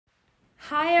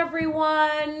Hi,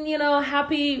 everyone.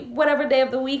 Happy whatever day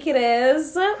of the week it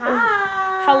is.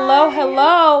 Hi.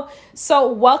 Hello. So,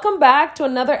 welcome back to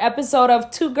another episode of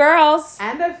Two Girls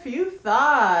and a Few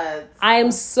Thoughts. I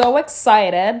am so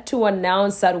excited to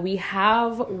announce that we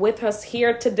have with us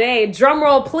here today,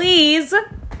 drumroll please,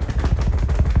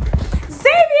 Xavier!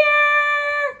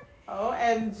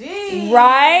 OMG.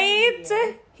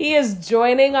 Right? He is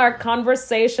joining our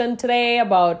conversation today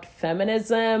about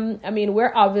feminism. I mean,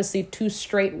 we're obviously two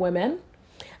straight women.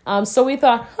 So we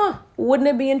thought, wouldn't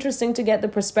it be interesting to get the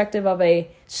perspective of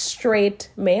a straight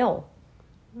male?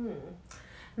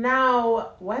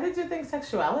 Now, why did you think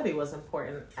sexuality was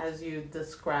important as you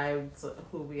described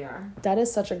who we are? That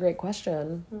is such a great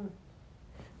question.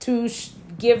 To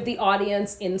give the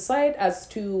audience insight as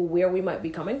to where we might be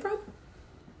coming from?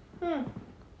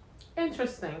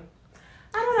 Interesting.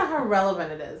 I don't know how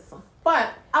relevant it is, but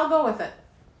I'll go with it.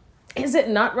 Is it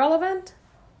not relevant?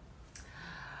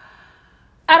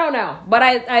 I don't know, but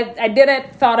I did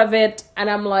it, thought of it, and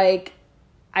I'm like,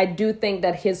 I do think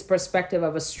that his perspective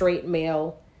of a straight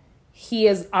male, he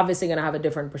is obviously going to have a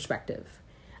different perspective.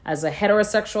 As a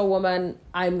heterosexual woman,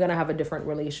 I'm going to have a different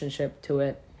relationship to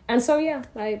it. And so, yeah,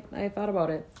 I thought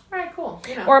about it. All right, cool.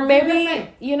 Or maybe,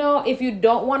 if you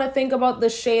don't want to think about the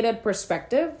shaded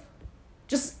perspective,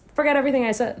 just forget everything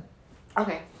I said.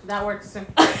 Okay, that works too.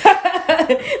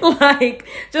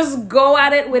 Just go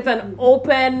at it with an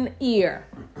open ear.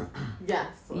 Yes.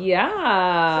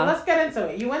 Yeah. So let's get into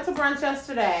it. You went to brunch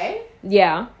yesterday.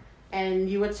 Yeah. And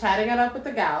you were chatting it up with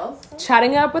the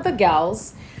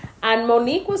gals. And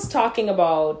Monique was talking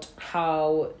about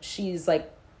how she's,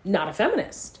 not a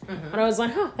feminist. Mm-hmm. And I was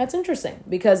like, that's interesting.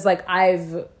 Because,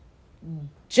 I've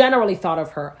generally thought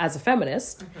of her as a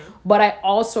feminist, but I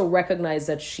also recognize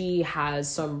that she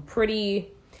has some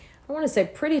pretty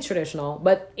traditional,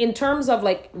 but in terms of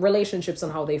relationships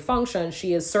and how they function,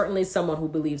 she is certainly someone who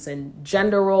believes in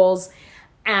gender roles.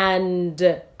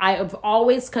 And I have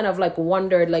always kind of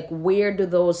wondered, where do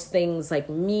those things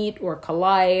meet or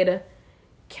collide?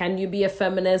 Can you be a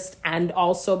feminist and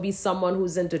also be someone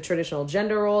who's into traditional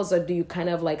gender roles, or do you kind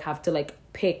of have to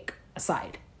pick a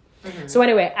side? Mm-hmm. So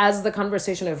anyway, as the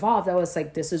conversation evolved, I was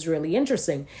like, this is really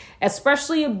interesting,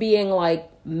 especially being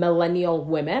millennial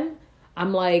women.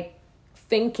 I'm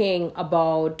thinking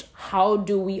about how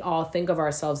do we all think of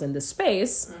ourselves in this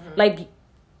space? Mm-hmm.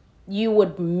 You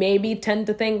would maybe tend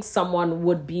to think someone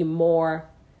would be more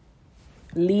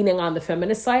leaning on the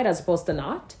feminist side as opposed to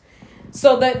not.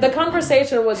 So the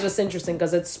conversation was just interesting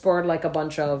because it spurred a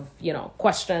bunch of,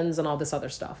 questions and all this other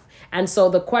stuff. And so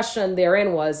the question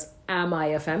therein was, am I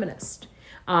a feminist?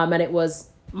 And it was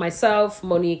myself,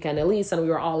 Monique, and Elise, and we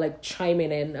were all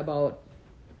chiming in about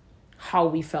how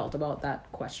we felt about that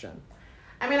question.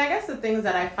 I mean, I guess the things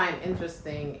that I find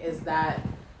interesting is that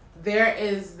there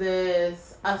is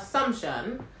this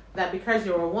assumption that because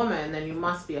you're a woman, then you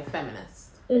must be a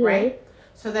feminist, right?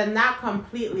 So then that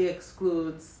completely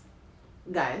excludes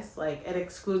guys. It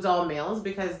excludes all males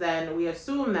because then we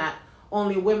assume that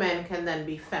only women can then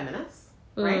be feminists,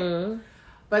 right?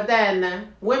 But then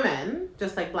women,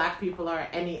 just like black people or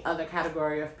any other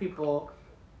category of people,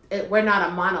 we're not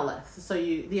a monolith. So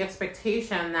the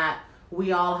expectation that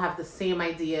we all have the same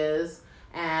ideas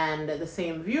and the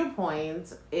same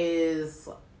viewpoints is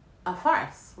a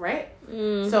farce, right?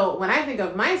 So when I think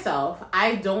of myself,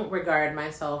 I don't regard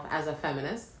myself as a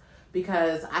feminist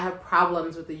because I have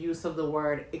problems with the use of the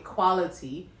word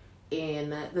equality in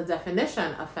the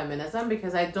definition of feminism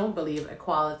because I don't believe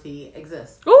equality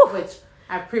exists. Ooh. Which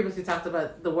I've previously talked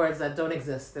about the words that don't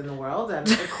exist in the world, and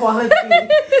equality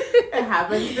it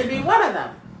happens to be one of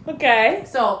them. Okay.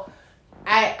 So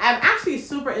I'm actually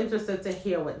super interested to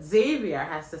hear what Xavier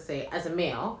has to say as a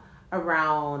male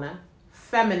around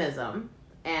feminism.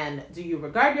 And do you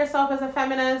regard yourself as a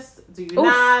feminist? Do you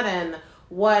not? And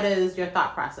what is your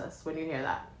thought process when you hear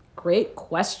that? Great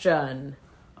question.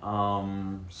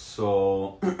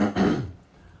 So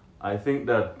I think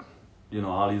that,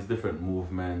 all these different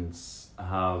movements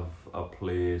have a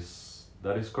place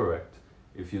that is correct.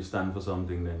 If you stand for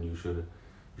something, then you should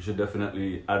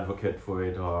definitely advocate for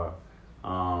it or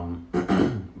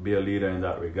be a leader in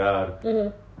that regard.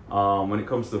 When it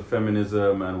comes to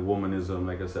feminism and womanism,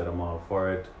 like I said, I'm all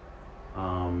for it.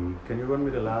 Can you run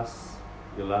me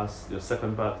your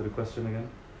second part to the question again?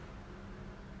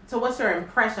 So what's your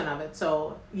impression of it?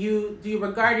 So do you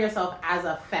regard yourself as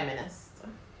a feminist?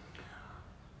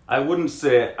 I wouldn't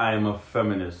say I'm a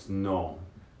feminist, no.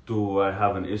 Do I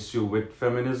have an issue with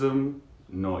feminism?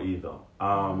 No, either.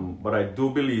 But I do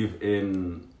believe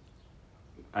in,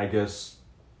 I guess,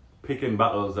 picking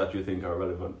battles that you think are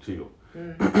relevant to you.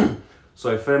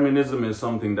 So if feminism is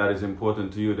something that is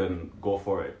important to you, then go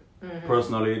for it.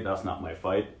 Personally, that's not my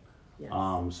fight. Yes.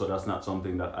 So that's not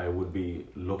something that I would be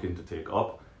looking to take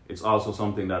up. It's also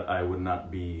something that I would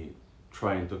not be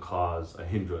trying to cause a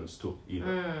hindrance to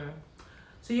either.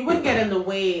 So you wouldn't get in the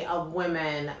way of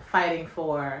women fighting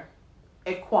for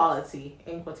equality,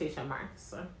 in quotation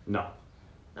marks. No.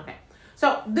 Okay.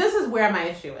 So this is where my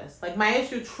issue is. Like, my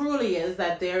issue truly is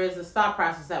that there is this thought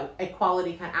process that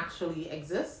equality can actually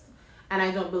exist. And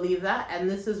I don't believe that. And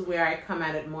this is where I come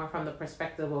at it more from the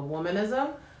perspective of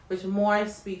womanism, which more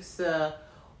speaks to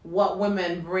what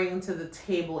women bring to the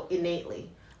table innately.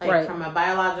 Like, Right. from a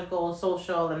biological,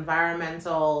 social,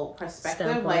 environmental perspective.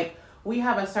 Standpoint. Like, we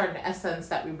have a certain essence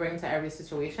that we bring to every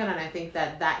situation. And I think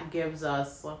that that gives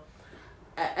us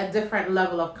a different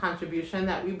level of contribution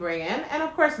that we bring in. And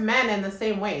of course, men in the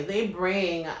same way, they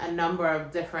bring a number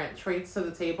of different traits to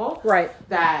the table Right.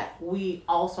 that we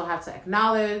also have to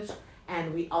acknowledge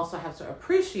and we also have to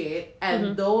appreciate.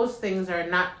 And those things are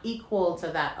not equal to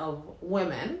that of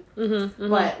women,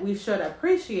 but we should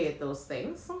appreciate those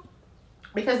things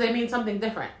because they mean something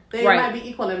different. They Right. might be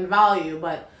equal in value,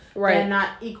 but Right. they're not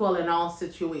equal in all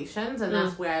situations. And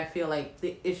that's where I feel like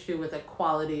the issue with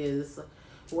equality is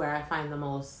where I find the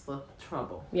most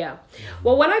trouble. Yeah.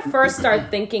 Well, when I first started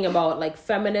thinking about like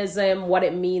feminism, what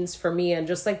it means for me, and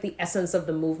just like the essence of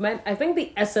the movement, I think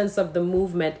the essence of the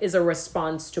movement is a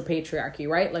response to patriarchy,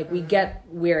 right? Like we get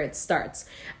where it starts.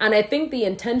 And I think the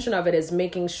intention of it is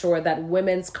making sure that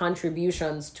women's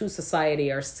contributions to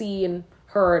society are seen,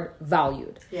 heard,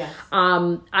 valued. Yes.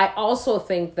 I also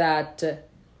think that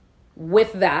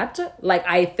with that, like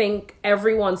I think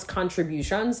everyone's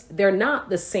contributions, they're not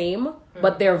the same,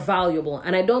 but they're valuable.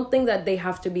 And I don't think that they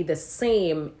have to be the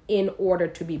same in order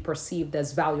to be perceived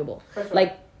as valuable. For sure.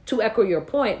 Like to echo your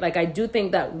point, like I do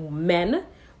think that men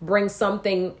bring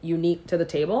something unique to the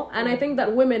table, and I think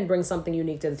that women bring something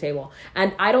unique to the table.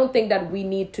 And I don't think that we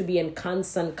need to be in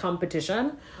constant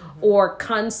competition or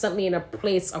constantly in a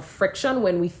place of friction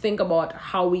when we think about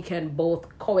how we can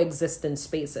both coexist in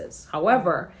spaces.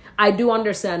 However, I do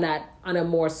understand that on a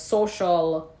more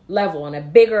social level, on a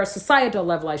bigger societal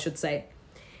level, I should say,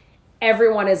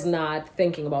 everyone is not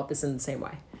thinking about this in the same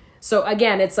way. So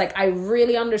again, it's like I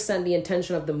really understand the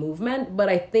intention of the movement, but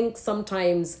I think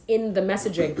sometimes in the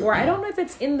messaging, or I don't know if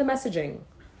it's in the messaging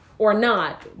or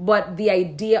not, but the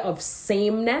idea of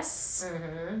sameness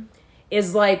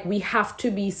is like we have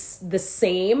to be the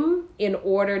same in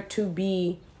order to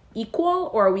be equal,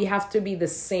 or we have to be the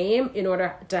same in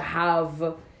order to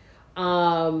have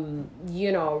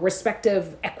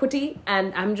respective equity.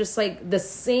 And I'm just like, the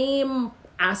same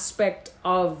aspect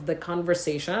of the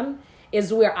conversation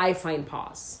is where I find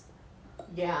pause.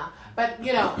 Yeah. But,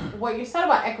 what you said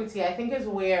about equity, I think is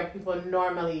where people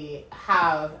normally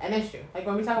have an issue. Like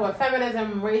when we talk about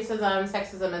feminism, racism,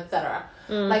 sexism, etc.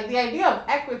 Like the idea of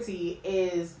equity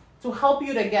is to help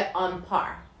you to get on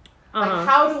par. Like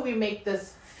how do we make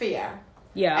this fair?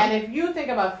 Yeah. And if you think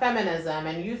about feminism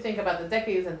and you think about the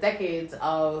decades and decades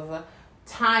of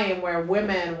time where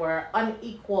women were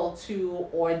unequal to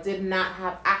or did not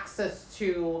have access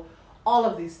to all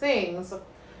of these things,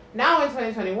 now in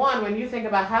 2021, when you think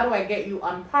about how do I get you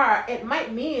on par, it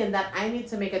might mean that I need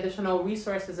to make additional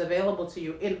resources available to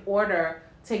you in order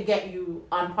to get you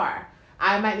on par.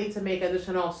 I might need to make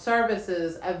additional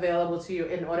services available to you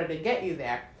in order to get you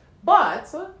there.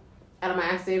 But, and I'm going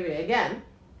to ask Xavier again,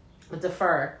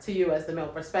 defer to you as the male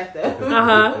perspective.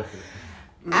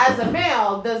 As a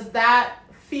male, does that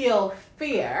feel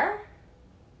fair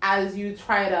as you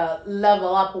try to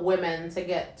level up women to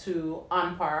get to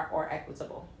on par or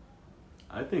equitable?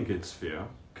 I think it's fair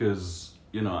because,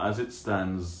 as it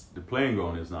stands, the playing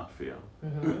ground is not fair.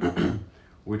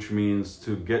 Which means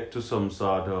to get to some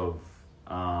sort of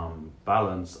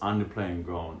balance on the playing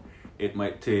ground, it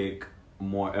might take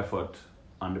more effort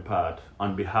on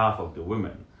behalf of the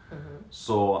women.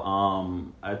 So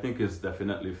I think it's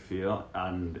definitely fair,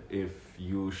 and if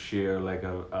you share like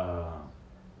a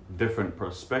different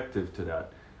perspective to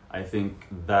that, I think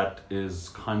that is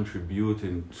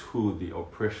contributing to the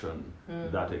oppression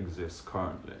that exists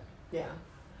currently. Yeah.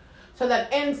 So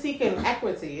that in seeking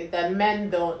equity, that men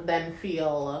don't then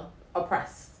feel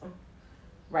oppressed,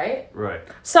 right? Right.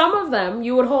 Some of them,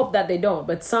 you would hope that they don't,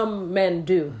 but some men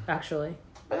do, actually.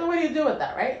 But then what do you do with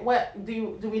that, right? What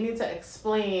do we need to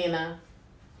explain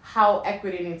how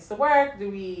equity needs to work? What do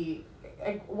we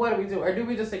do? Or do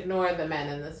we just ignore the men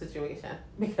in this situation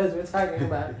because we're talking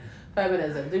about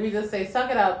feminism? Do we just say,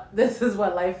 suck it up, this is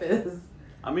what life is?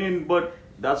 I mean, but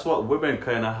that's what women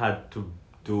kind of had to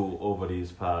do over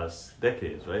these past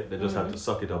decades, right? They just have to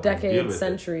suck it up and deal Decades, with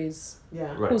centuries.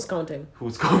 Yeah. Right. Who's counting?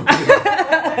 Who's counting?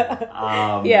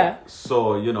 Yeah.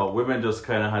 So, women just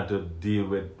kind of had to deal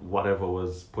with whatever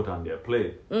was put on their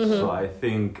plate. So I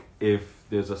think if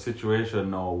there's a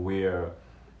situation now where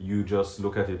you just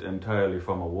look at it entirely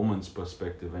from a woman's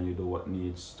perspective and you do what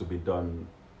needs to be done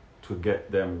to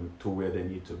get them to where they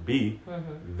need to be,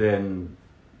 then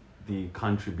the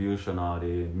contribution or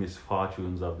the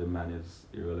misfortunes of the man is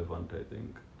irrelevant, I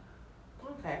think.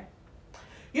 Okay.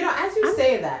 As you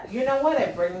say that, you know what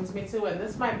it brings me to, and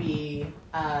this might be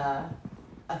a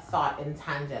thought in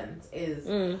tangent,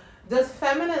 is does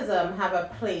feminism have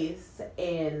a place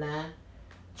in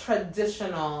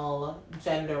traditional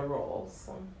gender roles?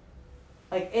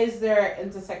 Like, is there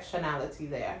intersectionality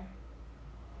there?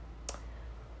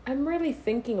 I'm really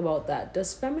thinking about that.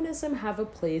 Does feminism have a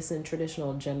place in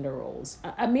traditional gender roles?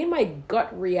 I mean, my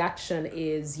gut reaction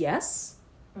is yes.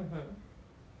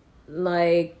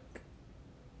 Like,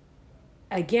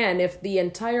 again, if the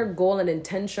entire goal and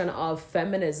intention of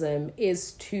feminism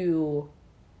is to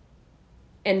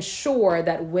ensure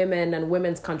that women and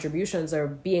women's contributions are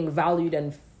being valued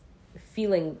and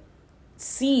feeling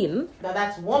seen. Now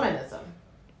that's womanism.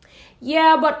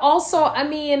 Yeah, but also, I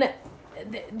mean,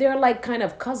 they're like kind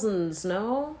of cousins,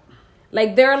 no?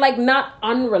 Like, they're like not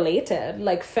unrelated.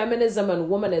 Like, feminism and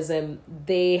womanism,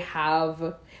 there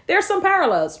are some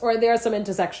parallels or there are some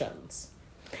intersections.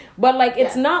 But like,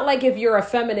 it's not like if you're a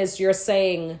feminist, you're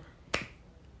saying,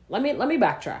 let me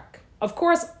backtrack. Of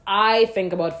course, I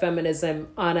think about feminism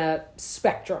on a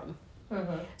spectrum.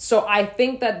 So I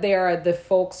think that there are the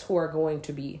folks who are going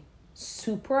to be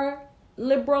super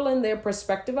liberal in their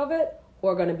perspective of it, who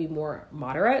are going to be more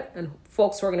moderate, and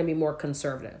folks who are going to be more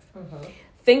conservative.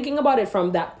 Thinking about it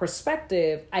from that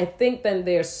perspective, I think then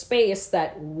there's space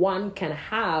that one can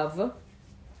have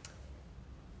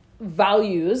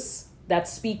values that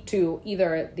speak to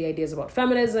either the ideas about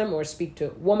feminism or speak to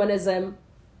womanism,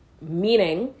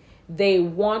 meaning they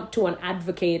want to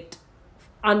advocate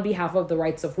on behalf of the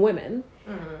rights of women.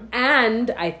 And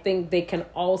I think they can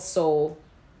also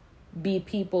be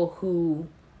people who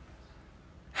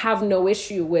have no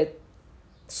issue with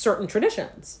certain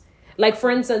traditions. Like,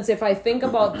 for instance, if I think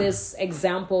about this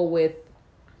example with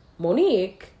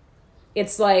Monique,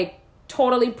 it's like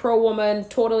totally pro-woman,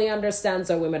 totally understands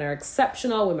that women are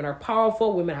exceptional, women are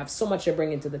powerful, women have so much to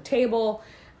bring into the table,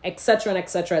 etc. and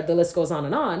etc. The list goes on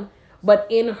and on. But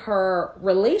in her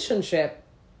relationship,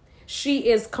 she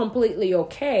is completely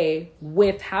okay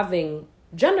with having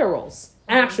gender roles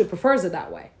and actually prefers it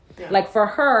that way. Like, for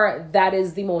her, that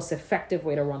is the most effective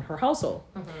way to run her household.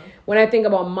 When I think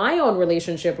about my own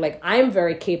relationship, like, I'm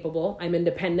very capable, I'm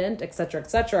independent, etc.,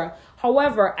 etc.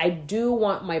 However, I do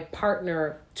want my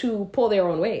partner to pull their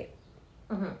own weight.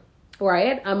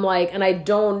 Right? I'm like, and I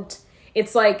don't,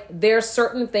 it's like, there's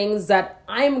certain things that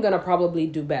I'm going to probably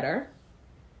do better.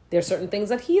 There's certain things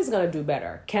that he's going to do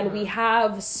better. Can we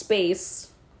have space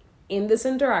in this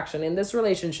interaction, in this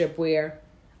relationship, where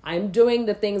I'm doing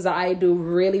the things that I do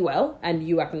really well and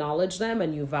you acknowledge them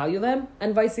and you value them,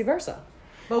 and vice versa?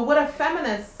 But would a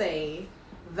feminist say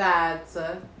that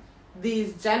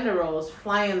these gender roles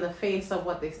fly in the face of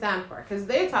what they stand for? Because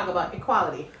they talk about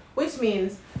equality, which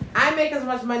means I make as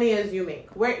much money as you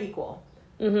make. We're equal.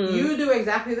 You do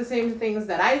exactly the same things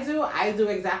that I do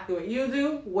exactly what you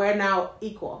do. We're now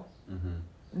equal.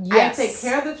 Yes. I take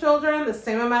care of the children the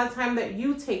same amount of time that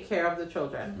you take care of the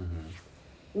children.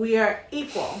 We are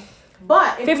equal.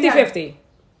 But 50-50.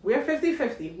 We are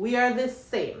 50-50. We are the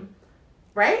same.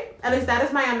 Right? At least that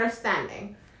is my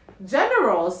understanding. Gender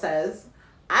role says,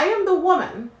 I am the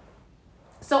woman,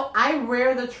 so I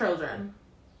rear the children.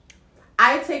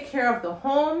 I take care of the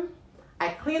home. I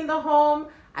clean the home.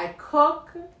 I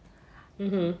cook.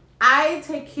 I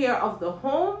take care of the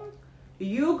home.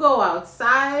 You go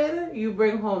outside. You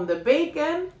bring home the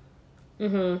bacon.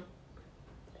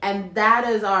 And that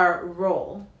is our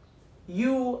role.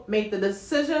 You make the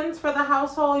decisions for the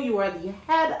household. You are the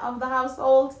head of the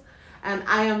household. And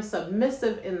I am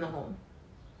submissive in the home.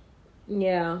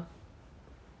 Yeah.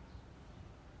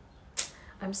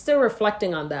 I'm still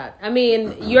reflecting on that. I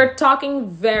mean, you're talking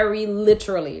very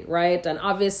literally, right? And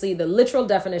obviously the literal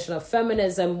definition of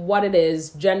feminism, what it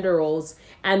is, gender roles,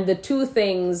 and the two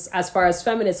things, as far as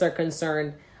feminists are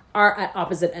concerned, are at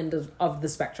opposite ends of the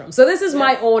spectrum. So this is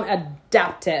my own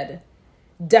adapted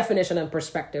definition and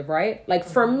perspective, right? Like,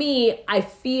 for me, I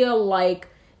feel like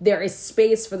there is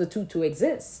space for the two to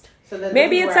exist. So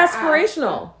maybe it's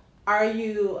aspirational. Are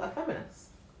you a feminist?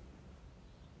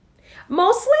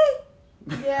 Mostly.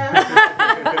 Yeah.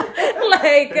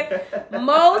 Like,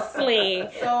 mostly.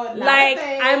 So, Like,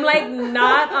 nothing. I'm like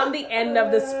not on the end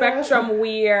of the spectrum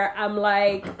where I'm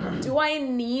like, do I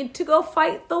need to go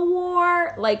fight the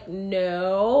war? Like,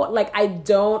 no. Like, I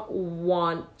don't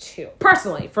want to.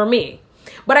 Personally, for me.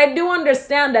 But I do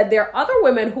understand that there are other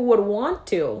women who would want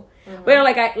to. Mm-hmm. But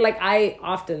I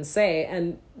often say,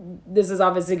 and this is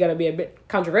obviously going to be a bit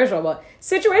controversial, but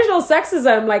situational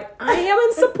sexism, like, I am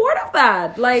in support of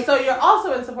that. Like, So you're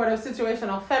also in support of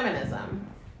situational feminism.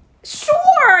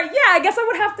 sure, yeah, I guess I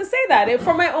would have to say that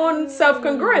for my own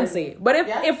self-congruency. But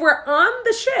if we're on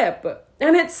the ship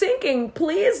and it's sinking,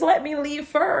 please let me leave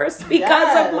first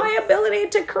because of my ability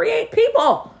to create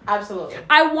people. Absolutely.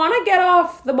 I want to get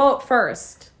off the boat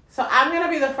first. So I'm going to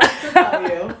be the first to tell you,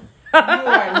 you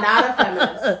are not a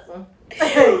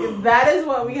feminist. That is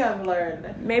what we have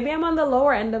learned. Maybe I'm on the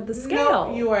lower end of the scale.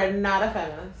 No, you are not a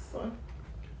feminist.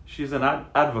 She's an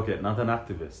advocate, not an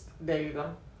activist. There you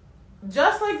go.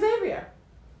 Just like Xavier.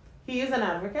 He is an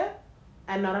advocate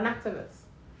and not an activist.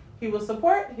 He will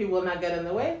support. He will not get in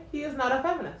the way. He is not a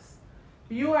feminist.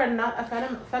 You are not a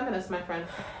feminist, my friend.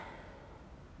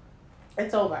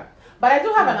 It's over. But I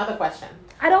do have another question.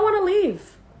 I don't want to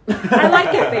leave. I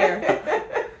like it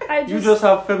there. You just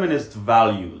have feminist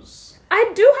values.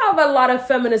 I do have a lot of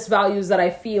feminist values that I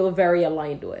feel very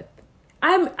aligned with.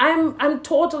 I'm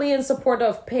totally in support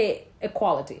of pay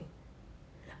equality.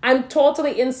 I'm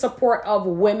totally in support of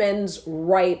women's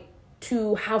right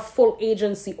to have full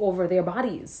agency over their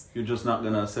bodies. You're just not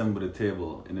gonna assemble the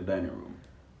table in the dining room.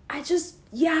 Right?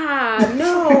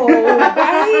 No.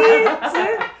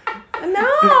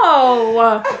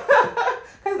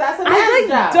 Because that's a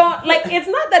man's job. It's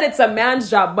not that it's a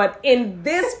man's job, but in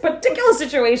this particular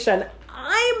situation,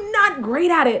 I'm not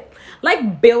great at it.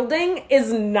 Like, building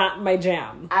is not my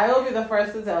jam. I will be the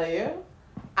first to tell you,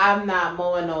 I'm not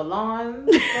mowing no lawns.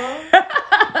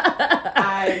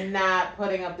 I'm not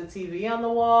putting up the TV on the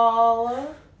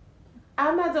wall.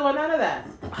 I'm not doing none of that.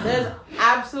 There's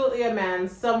absolutely a man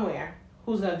somewhere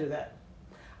who's going to do that.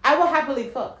 I will happily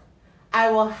cook.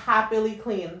 I will happily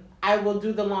clean. I will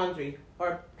do the laundry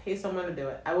or pay someone to do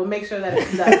it. I will make sure that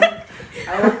it's done.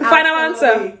 I will Final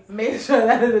answer. Make sure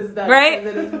that it is done. Right?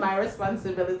 Because it is my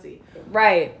responsibility.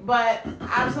 Right. But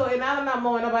absolutely not. I'm not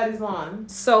mowing nobody's lawn.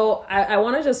 So I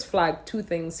want to just flag two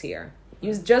things here.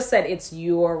 You just said it's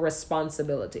your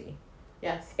responsibility.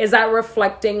 Yes. Is that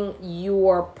reflecting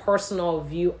your personal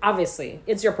view? Obviously,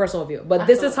 it's your personal view, but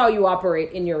this is how you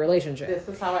operate in your relationship. This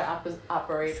is how I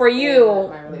operate. For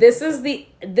you, this is the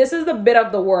bit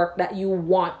of the work that you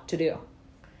want to do.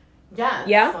 Yes.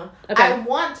 Yeah? Okay. I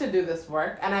want to do this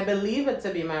work, and I believe it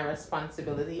to be my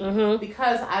responsibility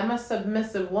because I'm a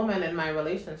submissive woman in my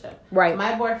relationship. Right.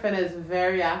 My boyfriend is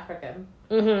very African.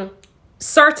 Mm-hmm.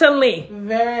 Certainly.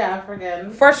 Very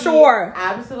African. For sure. He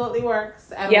absolutely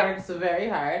works and works very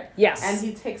hard. Yes. And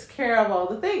he takes care of all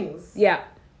the things. Yeah.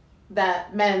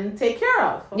 That men take care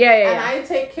of. Yeah. And I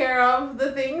take care of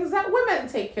the things that women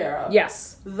take care of.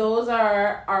 Yes. Those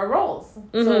are our roles.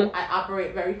 Mm-hmm. So I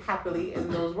operate very happily in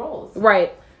those roles.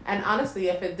 Right. And honestly,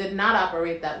 if it did not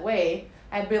operate that way,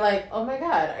 I'd be like, oh my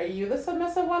God, are you the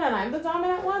submissive one and I'm the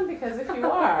dominant one? Because if you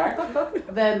are,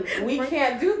 then we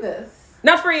can't do this.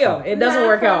 Not for you. It doesn't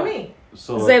work out. Me.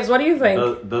 So, Zebs, what do you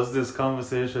think? Does this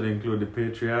conversation include the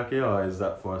patriarchy, or is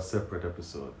that for a separate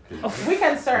episode? We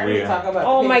can certainly talk about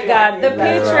oh the my God, the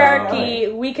patriarchy.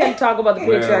 Right. We can talk about the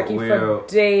patriarchy for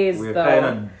days, we're though. We're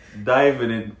kind of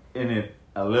diving in it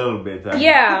a little bit. And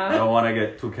yeah. I don't want to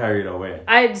get too carried away.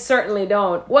 I certainly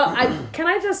don't. Well, can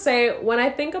I just say, when I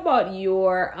think about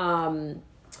your,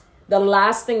 the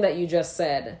last thing that you just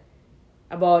said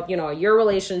about, your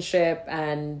relationship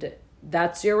and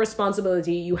that's your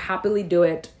responsibility, you happily do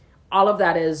it, all of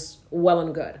that is well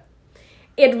and good.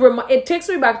 It takes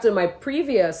me back to my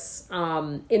previous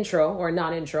intro or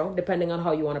non-intro, depending on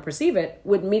how you want to perceive it,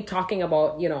 with me talking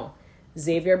about,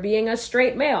 Xavier being a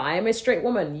straight male. I am a straight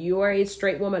woman. You are a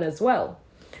straight woman as well.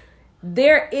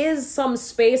 There is some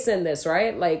space in this,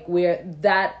 right? Like, where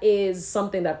that is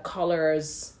something that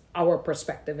colors our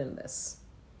perspective in this.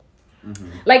 Mm-hmm.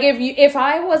 Like, if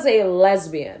I was a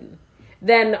lesbian,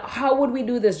 then how would we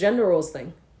do this gender roles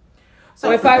thing?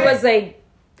 So if I was a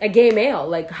gay male,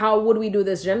 like, how would we do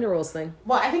this gender roles thing?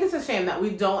 Well, I think it's a shame that we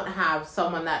don't have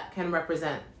someone that can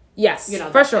represent, yes,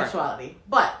 for sure, sexuality.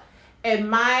 But in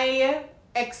my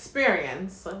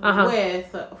experience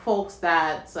with folks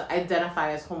that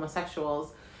identify as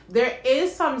homosexuals, there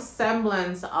is some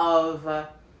semblance of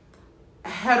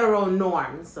hetero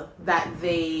norms that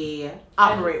they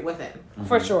operate within.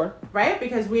 For sure. Right?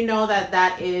 Because we know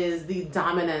that is the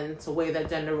dominant way that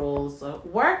gender roles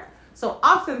work. So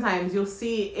oftentimes you'll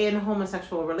see in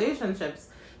homosexual relationships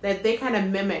that they kind of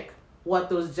mimic what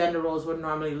those gender roles would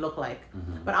normally look like.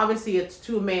 But obviously it's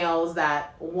two males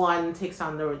that one takes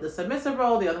on the submissive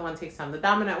role, the other one takes on the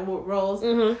dominant roles.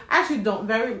 I actually don't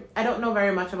know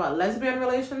very much about lesbian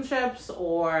relationships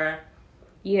or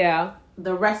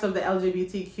the rest of the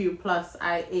LGBTQ plus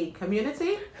IA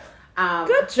community.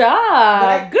 Good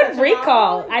job. Good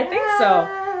recall. I think so.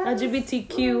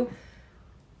 LGBTQ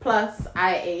plus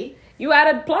IA. You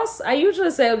added plus? I usually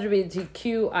say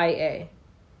LGBTQIA.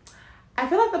 I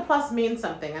feel like the plus means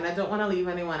something, and I don't want to leave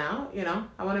anyone out. You know,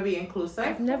 I want to be inclusive.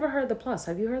 I've never heard the plus.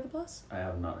 Have you heard the plus? I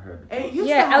have not heard. It used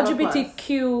to have a plus.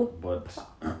 LGBTQ But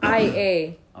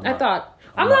IA. I'm not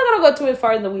gonna go too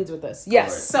far in the weeds with this. Yes.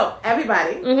 Right. So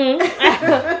everybody,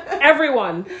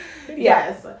 everyone.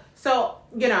 yes. So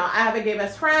you know, I have a gay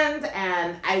best friend,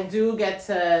 and I do get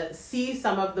to see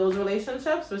some of those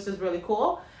relationships, which is really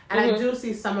cool. And I do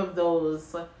see some of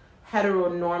those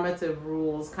heteronormative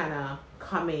rules kind of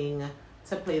coming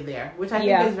to play there, which I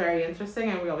think is very interesting,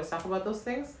 and we always talk about those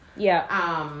things.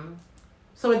 Yeah.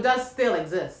 So it does still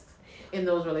exist in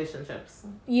those relationships.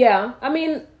 Yeah. I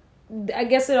mean, I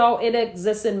guess it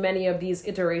exists in many of these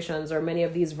iterations or many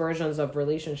of these versions of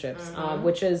relationships,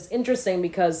 which is interesting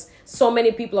because so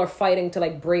many people are fighting to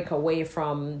like break away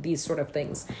from these sort of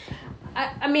things.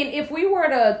 I mean, if we were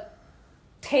to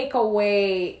take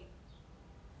away,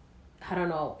 I don't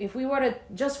know, if we were to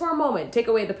just for a moment take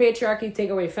away the patriarchy,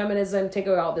 take away feminism, take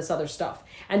away all this other stuff,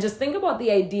 and just think about the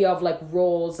idea of like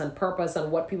roles and purpose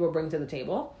and what people bring to the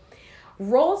table,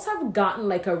 roles have gotten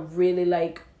like a really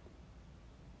like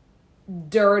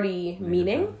dirty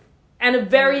meaning and a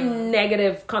very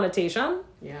negative connotation.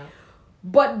 Yeah.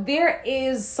 But there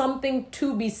is something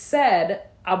to be said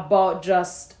about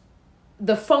just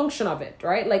the function of it,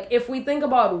 right? Like if we think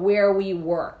about where we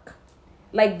work,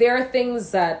 like there are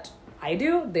things that I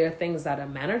do, there are things that a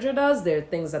manager does, there are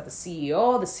things that the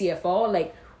CEO, the CFO,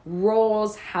 like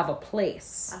roles have a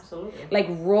place. Absolutely. Like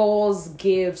roles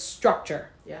give structure.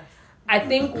 Yes. I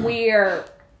think where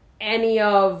any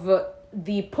of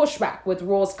the pushback with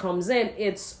roles comes in,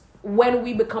 it's when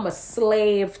we become a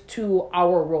slave to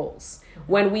our roles.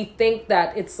 When we think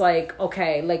that it's like,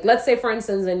 okay, like let's say for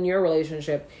instance in your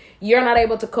relationship, you're not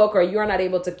able to cook or you're not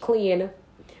able to clean.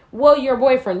 Will your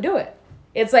boyfriend do it?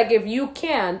 It's like if you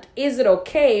can't, is it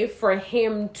okay for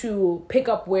him to pick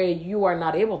up where you are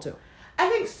not able to? I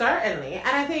think certainly. And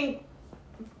I think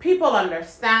people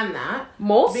understand that.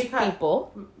 Most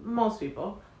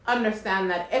people understand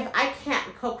that if I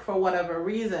can't cook for whatever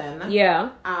reason,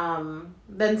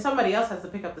 then somebody else has to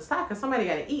pick up the slack because somebody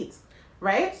got to eat,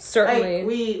 right? Certainly.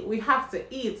 Like we have to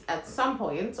eat at some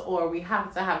point, or we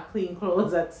have to have clean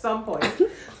clothes at some point.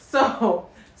 So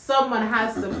someone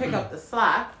has to pick up the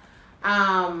slack.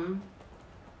 And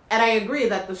I agree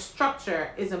that the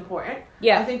structure is important.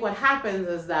 Yeah. I think what happens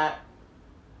is that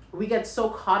we get so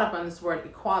caught up on this word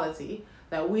equality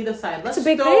that we decide, let's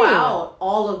throw out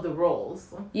all of the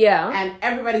roles. Yeah. And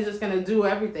everybody's just going to do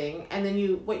everything. And then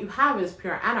what you have is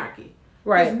pure anarchy.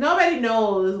 Right. Because nobody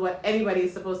knows what anybody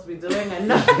is supposed to be doing, and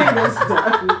nothing is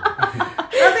done.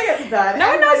 Nothing is done. No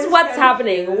one knows what's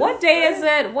happening. What day is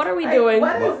it? What are we doing?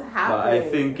 What is happening? But I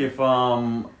think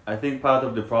I think part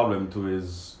of the problem too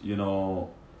is, you know,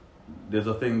 there's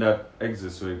a thing that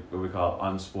exists what we call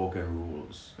unspoken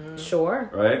rules. Sure.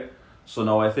 Right? So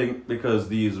now I think because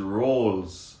these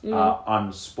roles are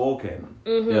unspoken,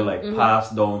 they're like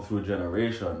passed down through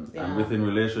generations. And within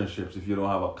relationships, if you don't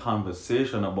have a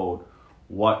conversation about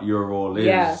what your role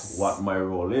is, what my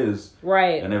role is,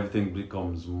 right, and everything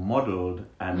becomes muddled,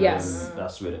 and then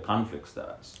that's where the conflict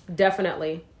starts.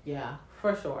 Definitely. Yeah,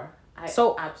 for sure. I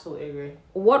absolutely agree.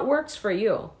 What works for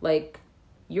you? Like,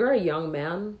 you're a young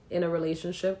man in a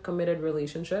relationship, committed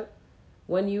relationship.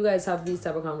 When you guys have these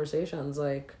type of conversations,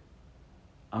 like,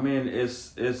 I mean,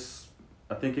 it's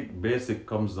I think it basic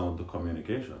comes down to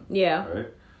communication. Yeah. Right?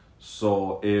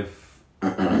 So if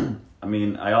I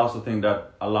mean, I also think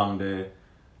that along the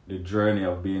journey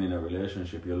of being in a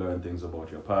relationship, you learn things about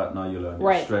your partner, you learn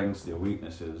their strengths, their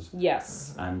weaknesses.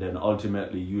 Yes. And then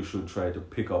ultimately you should try to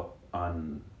pick up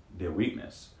on their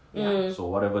weakness. Yeah. So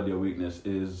whatever their weakness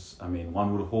is, I mean,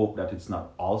 one would hope that it's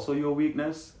not also your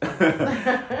weakness.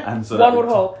 And so one would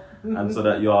hope. And so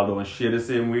that you all don't share the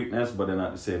same weakness, but then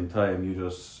at the same time you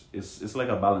just it's like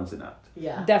a balancing act.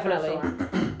 Yeah. Definitely.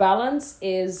 Sure. Balance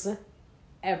is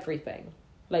everything.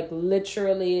 Like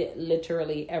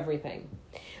literally everything.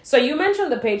 So you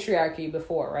mentioned the patriarchy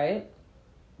before, right?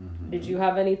 Mm-hmm. Did you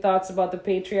have any thoughts about the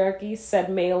patriarchy? Said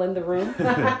male in the room.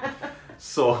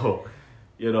 So,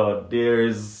 you know,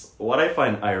 there's what I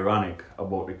find ironic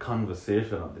about the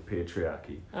conversation of the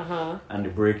patriarchy and the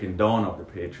breaking down of the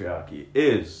patriarchy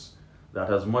is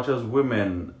that as much as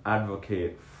women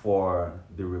advocate for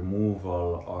the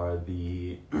removal or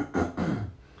the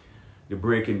the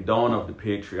breaking down of the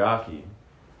patriarchy,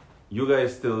 you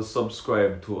guys still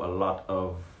subscribe to a lot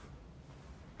of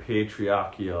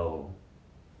patriarchal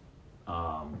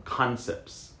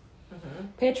concepts.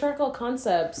 Patriarchal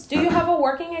concepts. Do you have a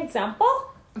working example?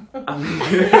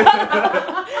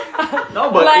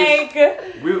 No, but like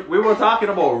we were talking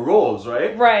about roles,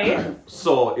 right? Right.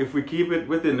 So if we keep it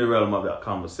within the realm of that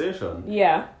conversation,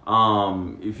 Yeah.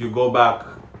 if you go back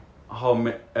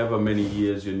however many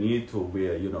years you need to,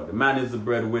 where you know the man is the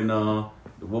breadwinner,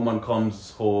 the woman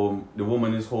comes home, the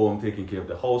woman is home taking care of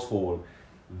the household,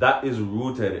 that is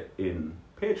rooted in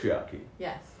patriarchy.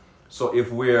 Yes. So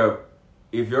if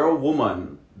you're a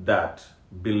woman that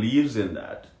believes in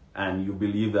that, and you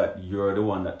believe that you're the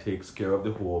one that takes care of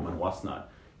the home and what's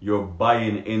not, you're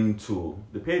buying into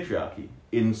the patriarchy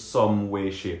in some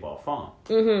way, shape, or form.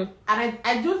 And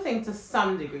I do think to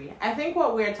some degree, I think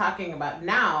what we're talking about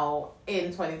now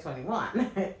in 2021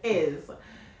 is,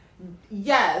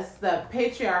 yes, the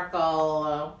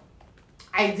patriarchal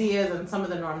ideas and some of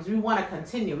the norms we want to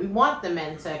continue. We want the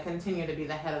men to continue to be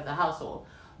the head of the household.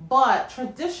 But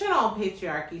traditional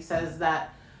patriarchy says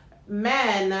that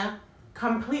men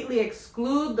completely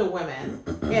exclude the women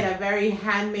in a very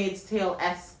Handmaid's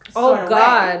Tale-esque sort of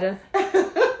way.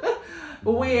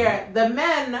 Where the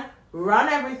men run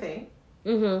everything.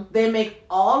 They make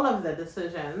all of the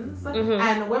decisions.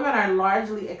 And women are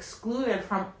largely excluded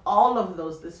from all of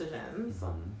those decisions.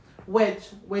 Which,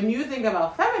 when you think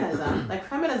about feminism, like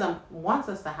feminism wants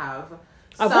us to have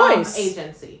a some voice.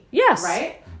 agency. Yes.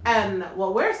 Right? And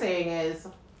what we're saying is,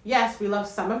 yes, we love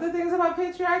some of the things about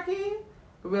patriarchy.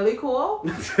 Really cool.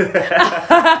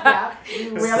 Yeah, we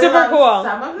really Super love cool.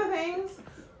 some of the things.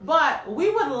 But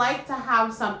we would like to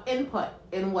have some input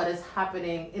in what is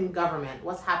happening in government,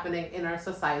 what's happening in our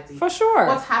society. For sure.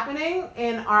 What's happening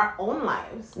in our own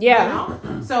lives. Yeah. You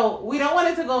know? So we don't want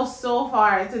it to go so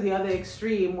far to the other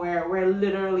extreme where we're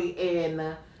literally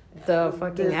in The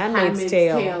fucking this Handmaid's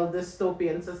Tale.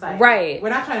 dystopian society. Right. We're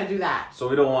not trying to do that. So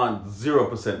we don't want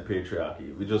 0%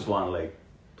 patriarchy. We just want like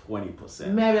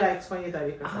 20%. Maybe like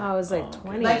 20-30%. Oh, I was like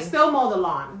 20. Like still mow the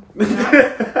lawn. You know?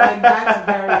 Like that's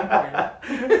very important.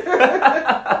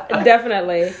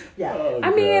 Definitely. Yeah. Oh, I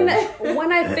mean, God.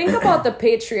 when I think about the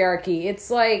patriarchy, it's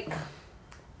like,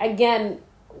 again,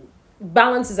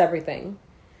 balance is everything.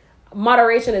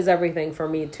 Moderation is everything for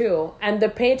me too. And the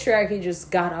patriarchy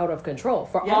just got out of control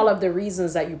for all of the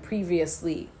reasons that you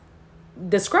previously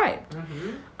described.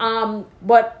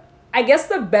 But I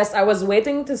guess I was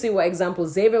waiting to see what example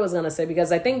Xavier was going to say,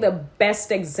 because I think the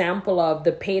best example of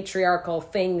the patriarchal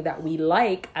thing that we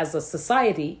like as a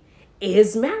society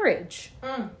is marriage.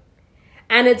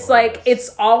 And it's like,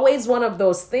 it's always one of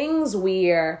those things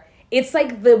where it's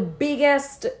like the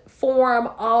biggest form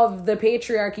of the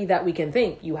patriarchy that we can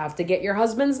think. You have to get your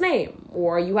husband's name,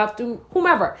 or you have to,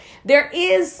 whomever. There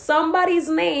is somebody's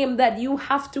name that you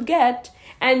have to get,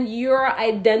 and your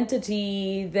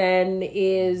identity then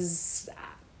is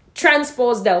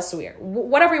transposed elsewhere.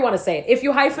 Whatever you want to say. If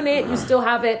you hyphenate, you still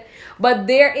have it. But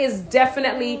there is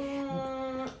definitely... I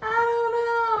don't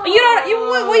know.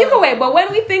 You can wait. But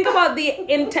when we think about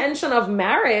the intention of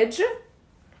marriage,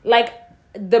 like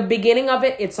the beginning of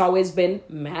it, it's always been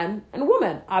man and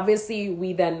woman. Obviously,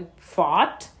 we then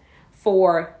fought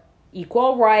for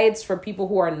equal rights for people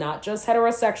who are not just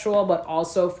heterosexual, but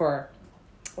also for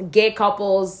gay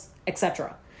couples,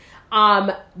 etc.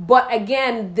 But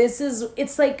again,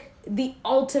 it's like the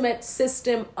ultimate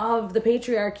system of the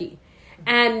patriarchy.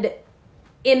 And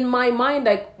in my mind,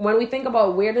 like when we think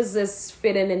about where does this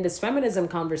fit in this feminism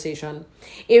conversation,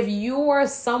 if you are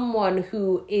someone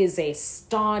who is a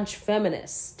staunch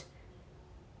feminist,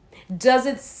 does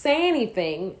it say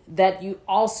anything that you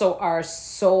also are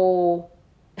so,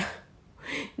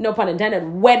 no pun intended,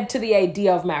 wed to the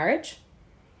idea of marriage?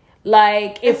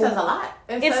 Like, it says a lot.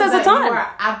 It says a ton. You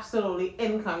are absolutely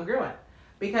incongruent.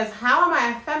 Because how am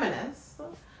I a feminist?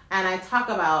 And I talk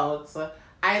about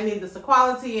I need this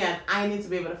equality and I need to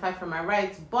be able to fight for my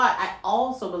rights, but I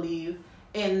also believe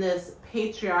in this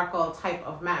patriarchal type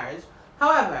of marriage.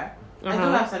 However, I do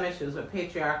have some issues with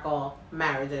patriarchal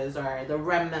marriages, or the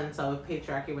remnants of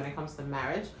patriarchy when it comes to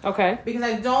marriage. Okay. Because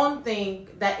I don't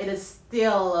think that it is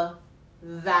still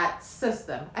that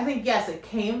system. I think, yes, it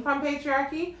came from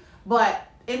patriarchy, but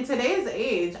in today's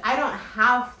age, I don't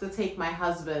have to take my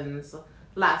husband's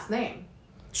last name.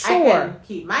 Sure. I can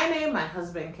keep my name. My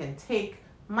husband can take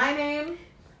my name.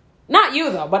 Not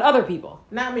you though, but other people.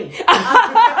 Not me.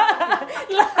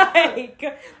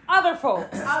 Like other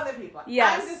folks. Other people.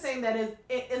 Yes. I'm just saying that it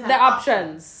is The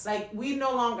options. Like, we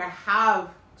no longer have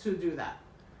to do that.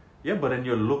 Yeah, but then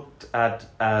you're looked at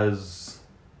as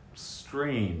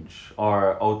strange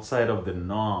or outside of the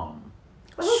norm.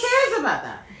 But who cares about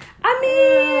that? I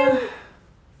mean,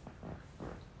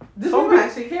 Do Some people peop-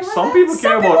 actually care about some that? people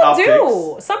care about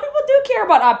optics. Some people do care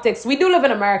about optics. We do live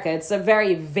in America. It's a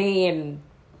very vain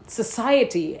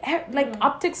society. Like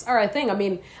optics are a thing. I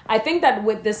mean, I think that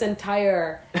with this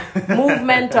entire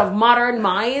movement of modern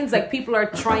minds, like people are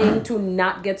trying to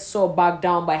not get so bogged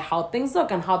down by how things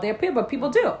look and how they appear, but people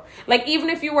do. Like even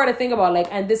if you were to think about like,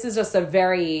 and this is just a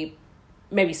very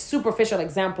maybe superficial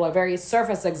example, a very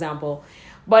surface example.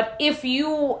 But if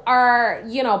you are,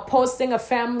 posting a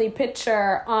family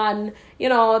picture on,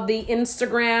 the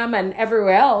Instagram and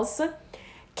everywhere else,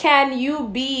 can you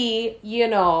be,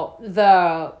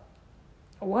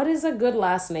 what is a good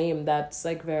last name that's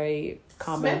like very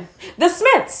common? Smith? The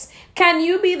Smiths. Can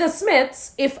you be the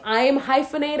Smiths if I'm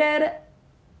hyphenated?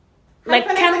 Like,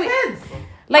 can we? Kids.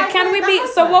 Like, can we Hyphenate be? the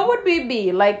So, husband. what would we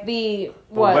be? Like the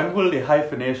what? But when will the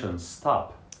hyphenation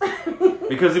stop?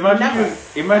 Because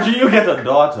imagine you get a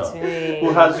daughter Dang.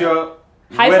 who has your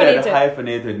Hyphenated.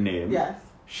 hyphenated name. Yes.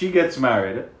 She gets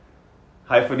married,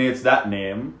 hyphenates that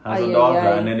name, has Ay, a daughter,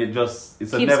 ay, ay. and then it's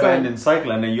a Keeps never-ending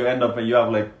cycle, and then you end up and you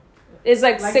have like It's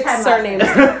like Like 6 10 surnames.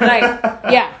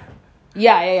 Like,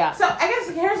 yeah. So I guess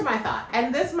here's my thought,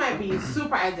 and this might be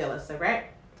super idealistic, right?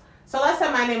 So let's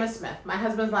say my name is Smith. My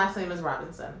husband's last name is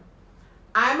Robinson.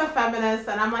 I'm a feminist,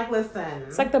 and I'm like, listen,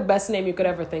 It's like the best name you could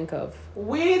ever think of.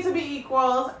 we need to be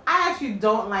equals. I actually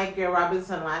don't like your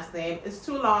Robinson last name. It's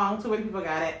too long. Too many people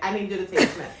got it. I need you to take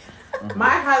Smith. My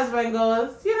husband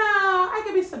goes, I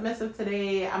can be submissive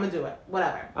today. I'm going to do it.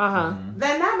 Whatever. Uh-huh.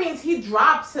 Then that means he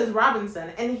drops his Robinson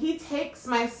and he takes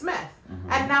my Smith.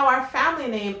 And now our family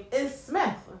name is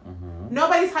Smith.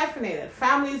 Nobody's hyphenated.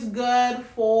 Family's good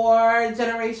for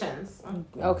generations.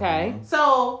 Okay.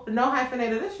 So, no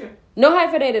hyphenated issue. No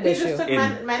hyphenated He issue. just took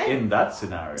my name. in that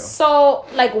scenario. So,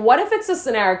 like, what if it's a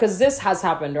scenario? Because this has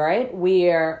happened, right?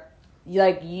 Where,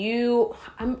 like,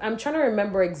 I'm trying to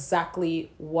remember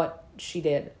exactly what she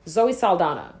did. Zoe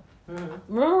Saldana.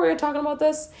 Remember we were talking about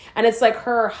this? And it's like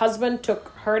her husband took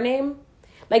her name.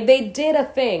 Like, they did a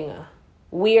thing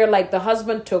where, like, the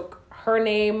husband took her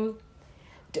name.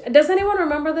 Does anyone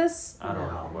remember this? I don't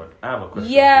know, but I have a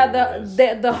question. Yeah, for you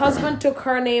guys. the husband took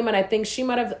her name, and I think she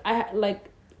might have.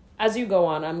 As you go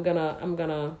on, I'm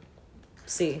gonna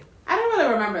see. I don't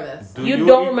really remember this. Do You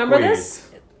don't remember equate, this?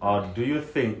 Or do you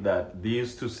think that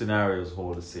these two scenarios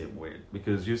hold the same weight?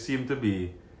 Because you seem to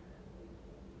be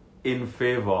in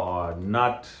favor or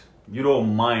not. You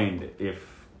don't mind if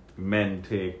men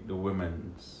take the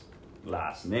women's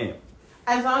last name.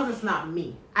 As long as it's not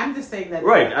me. I'm just saying that.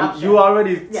 Right, it's an and option. you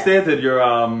already Yes. stated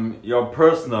your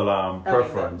personal Okay,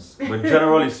 preference, but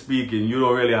generally speaking, you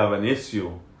don't really have an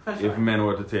issue For sure. if men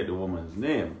were to take the woman's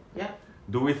name. Yep.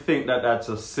 Do we think that that's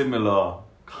a similar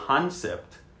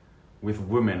concept with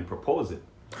women proposing?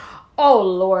 Oh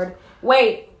Lord,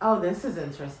 wait. Oh, this is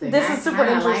interesting. This I is super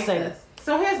kinda interesting. Like this.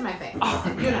 So here's my thing.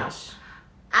 Oh, gosh.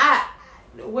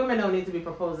 Women don't need to be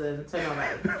proposing to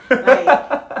nobody.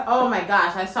 Like, oh my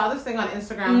gosh, I saw this thing on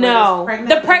Instagram. No, where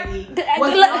this pregnant lady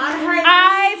was on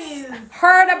her knees. I've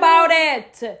heard about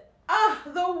it.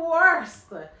 The worst.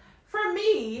 For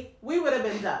me, we would have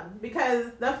been done because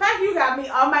the fact you got me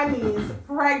on my knees,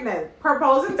 pregnant,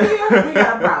 proposing to you, we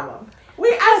got a problem.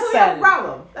 We absolutely have a Listen.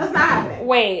 problem. That's not happening.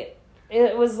 Wait,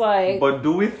 it was like. But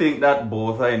do we think that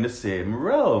both are in the same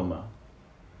realm?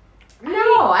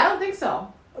 No, I don't think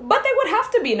so. But they would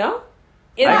have to be, no?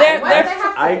 Why? Why do they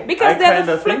have to? Because I they're kind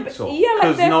the of think flip- so. yeah, like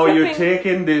Because they're now you're flipping-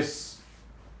 taking this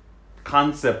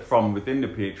concept from within the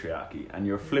patriarchy and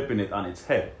you're flipping it on its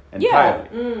head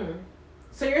entirely.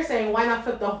 So you're saying why not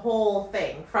flip the whole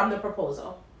thing from the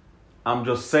proposal? I'm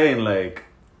just saying, like,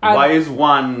 Are- why is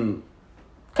one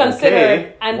Considered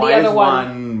okay, and the why other is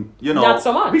one not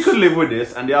so much? We could live with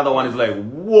this, and the other one is like,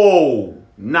 whoa,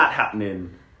 not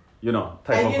happening. Type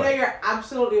And of you know vibe. you're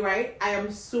absolutely right. I am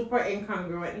super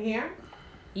incongruent here.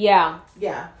 Yeah.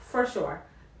 Yeah, for sure.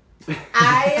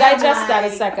 I am Digest that a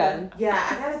like- second. Yeah,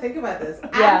 I gotta think about this.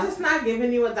 Yeah. I'm just not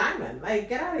giving you a diamond. Like,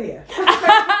 get out of here.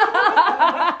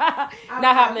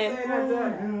 Not happening. I'm not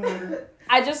doing it.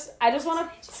 I just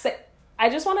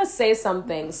want to say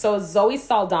something. So Zoe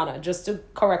Saldana, just to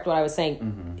correct what I was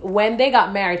saying, when they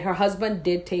got married, her husband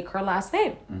did take her last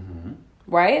name,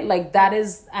 right? Like that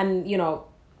is, and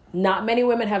not many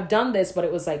women have done this, but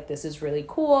it was like, this is really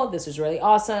cool, this is really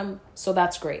awesome, so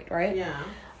that's great, right? Yeah.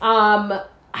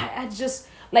 I just,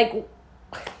 like,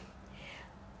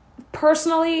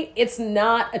 personally, it's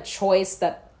not a choice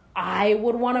that I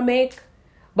would want to make.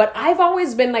 But I've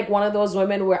always been like one of those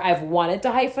women where I've wanted to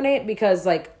hyphenate because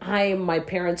like I'm my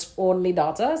parents' only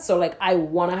daughter. So like I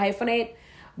want to hyphenate.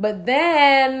 But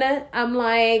then I'm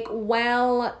like,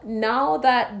 well, now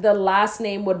that the last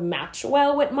name would match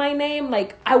well with my name,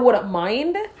 like I wouldn't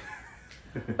mind.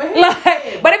 But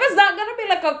if it's not gonna be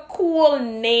like a cool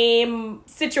name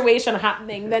situation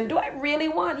happening, then do I really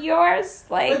want yours?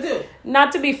 Like, dude,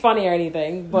 not to be funny or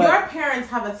anything, but your parents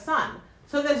have a son,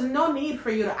 so there's no need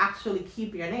for you to actually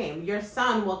keep your name. Their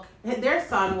son will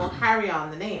carry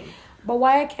on the name. But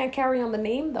why I can't carry on the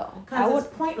name though? Because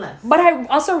it's pointless. But I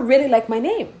also really like my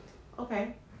name.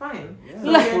 Okay, fine. Yeah.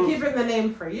 So you're keeping the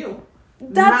name for you,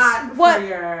 That's not what for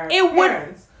your it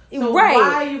parents. So right.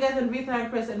 why are you getting Rita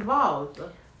and Chris involved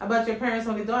about your parents'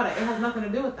 only daughter? It has nothing to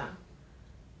do with them.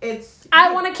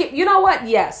 I want to keep, you know what?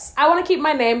 Yes. I want to keep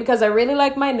my name because I really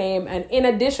like my name. And in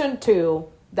addition to,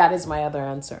 that is my other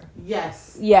answer.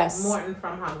 Yes. Yes. Morton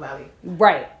from Hog Valley.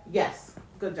 Right. Yes.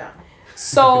 Good job.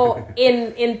 So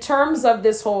in terms of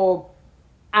this whole,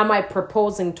 am I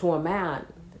proposing to a man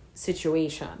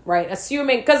situation, right?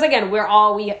 Assuming, because again, we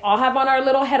all have on our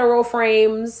little hetero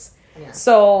frames. Yeah.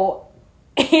 So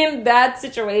in that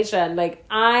situation, like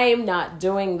I'm not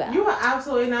doing that. You are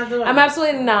absolutely not doing I'm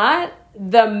absolutely not.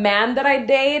 The man that I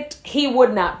date, he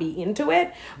would not be into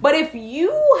it. But if you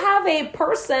have a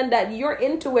person that you're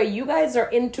into where you guys are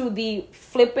into the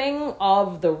flipping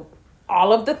of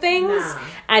all of the things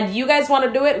and you guys want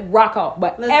to do it, rock out.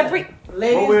 But ladies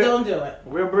don't do it.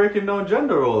 We're breaking down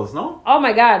gender roles, no? Oh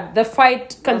my God, the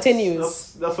fight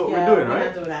continues. That's what we're doing, right?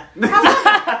 Not doing that.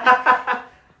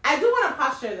 I do want to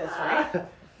posture this, right?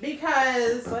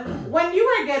 Because when you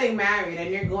are getting married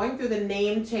and you're going through the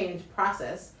name change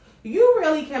process, you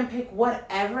really can pick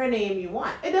whatever name you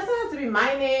want. It doesn't have to be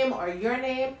my name or your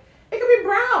name. It could be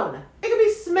Brown. It could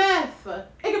be Smith.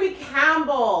 It could be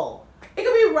Campbell. It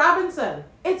could be Robinson.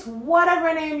 It's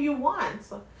whatever name you want.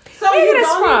 So where you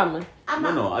from?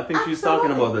 No, I think she's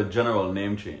talking about the general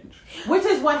name change. Which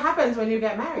is what happens when you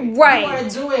get married. Right. You are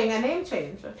doing a name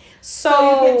change. So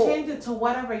you can change it to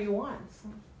whatever you want.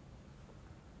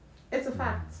 It's a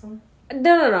fact.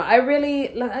 No.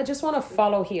 I just want to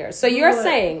follow here. So you're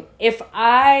saying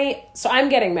I'm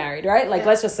getting married, right? Like,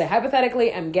 let's just say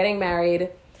hypothetically, I'm getting married.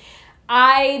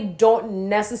 I don't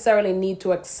necessarily need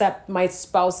to accept my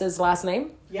spouse's last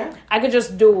name. Yeah. I could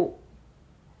just do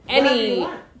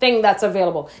anything that's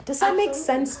available. Does that make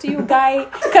sense to you, Guy?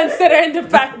 Considering the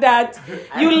fact that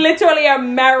you literally are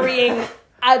marrying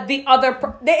the other.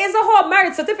 There is a whole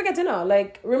marriage certificate,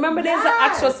 Like, remember, there's an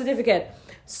actual certificate.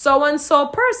 So-and-so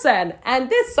person and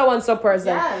this so-and-so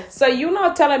person. Yes. So you're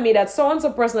not telling me that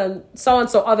so-and-so person and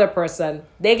so-and-so other person,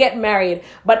 they get married,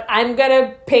 but I'm going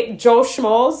to pick Joe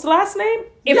Schmo's last name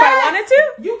if I wanted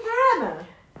to? You can.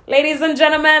 Ladies and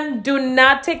gentlemen, do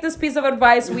not take this piece of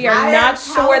advice. We are not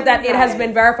sure that it has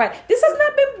been verified. This has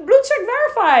not been blue check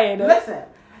verified. Listen.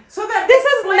 So that this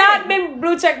has not been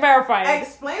blue check verified.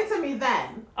 Explain to me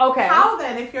then. Okay. How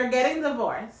then, if you're getting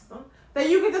divorced, then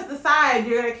you can just decide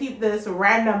you're going to keep this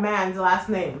random man's last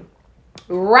name.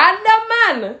 Random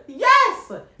man?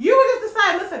 Yes! You would just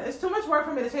decide, listen, it's too much work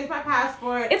for me to change my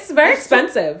passport. It's very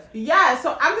expensive.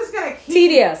 So I'm just going to keep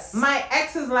tedious my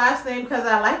ex's last name because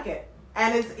I like it.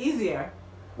 And it's easier.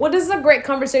 Well, this is a great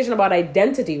conversation about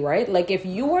identity, right? Like, if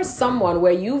you are someone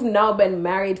where you've now been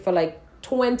married for like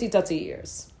 20, 30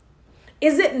 years,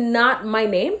 is it not my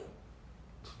name?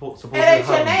 Suppose it ain't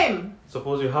your name.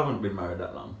 Suppose you haven't been married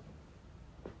that long.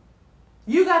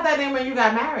 You got that name when you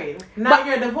got married. Now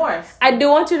you're divorced. I do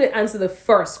want you to answer the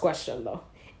first question, though.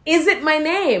 Is it my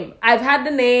name? I've had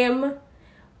the name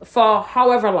for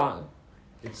however long.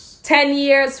 It's 10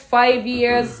 years, 5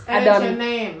 years. I done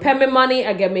pay me money.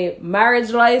 I get me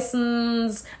marriage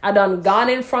license. I done gone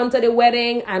in front of the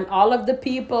wedding and all of the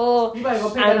people. You better go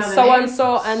pick and so and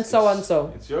so and so and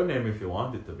so. It's your name if you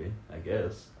want it to be, I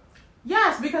guess.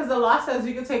 Yes, because the law says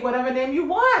you can take whatever name you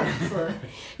want.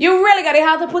 You really gotta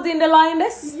have to put in the law in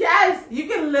this? Yes, you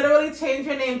can literally change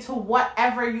your name to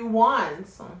whatever you want.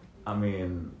 I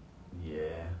mean, yeah.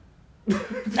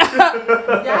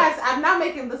 Yes, I'm not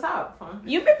making this up.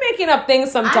 You've been making up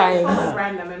things sometimes. I'm full of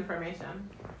random information.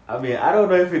 I mean, I don't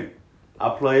know if it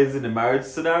applies in the marriage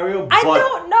scenario. I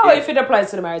don't know if it applies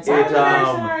to the marriage Why scenario. would the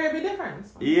marriage scenario be different?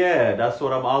 Yeah, that's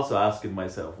what I'm also asking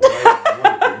myself. Why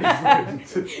would it be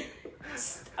different?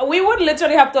 We would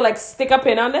literally have to like stick a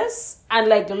pin on this and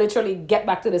like literally get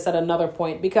back to this at another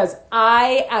point because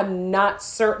I am not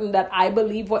certain that I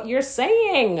believe what you're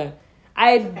saying.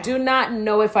 I do not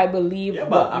know if I believe Yeah, what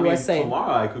but I you mean, are saying.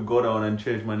 tomorrow I could go down and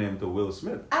change my name to Will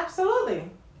Smith. Absolutely.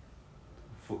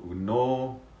 With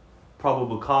no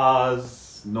probable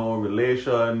cause, no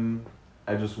relation.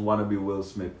 I just want to be Will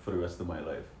Smith for the rest of my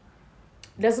life.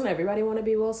 Doesn't everybody want to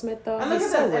be Will Smith though? And look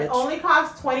He's at so this. It rich. only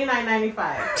costs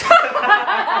 $29.95.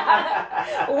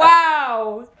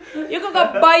 Wow. You could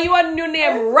go buy you a new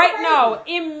name That's right crazy. now,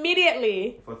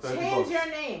 immediately. For 30 Change bucks. your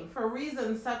name for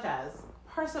reasons such as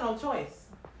personal choice,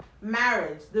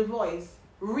 marriage, divorce,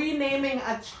 renaming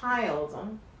a child.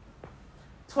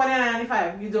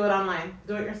 $29.95. You do it online.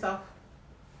 Do it yourself.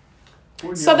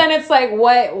 Who So knew? then it's like,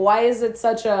 what? Why is it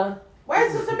such a? Why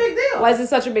is this a big deal? Why is it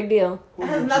such a big deal? It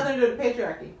has nothing to do with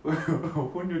patriarchy.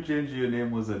 Who knew changing your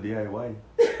name was a DIY?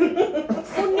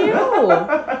 Who knew?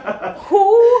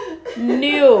 Who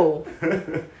knew?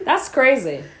 That's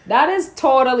crazy. That is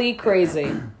totally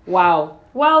crazy. Wow.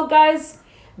 Well, guys,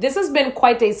 this has been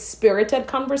quite a spirited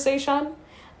conversation.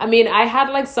 I mean, I had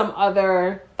like some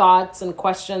other thoughts and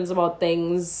questions about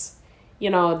things, you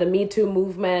know, the Me Too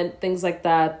movement, things like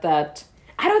that, that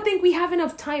I don't think we have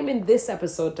enough time in this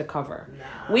episode to cover.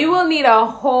 Nah. We will need a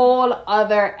whole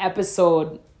other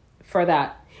episode for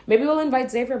that. Maybe we'll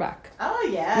invite Xavier back. Oh,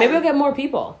 yeah. Maybe we'll get more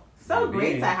people. So Maybe.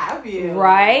 great to have you.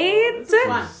 Right? This is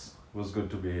fun. Was good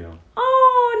to be here.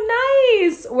 Oh,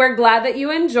 nice. We're glad that you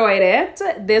enjoyed it.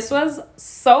 This was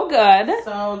so good.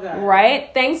 So good. Right?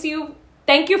 Thank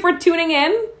you for tuning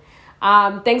in.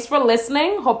 Thanks for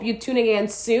listening. Hope you tuning in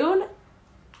soon.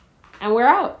 And we're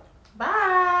out.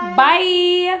 Bye.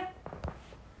 Bye.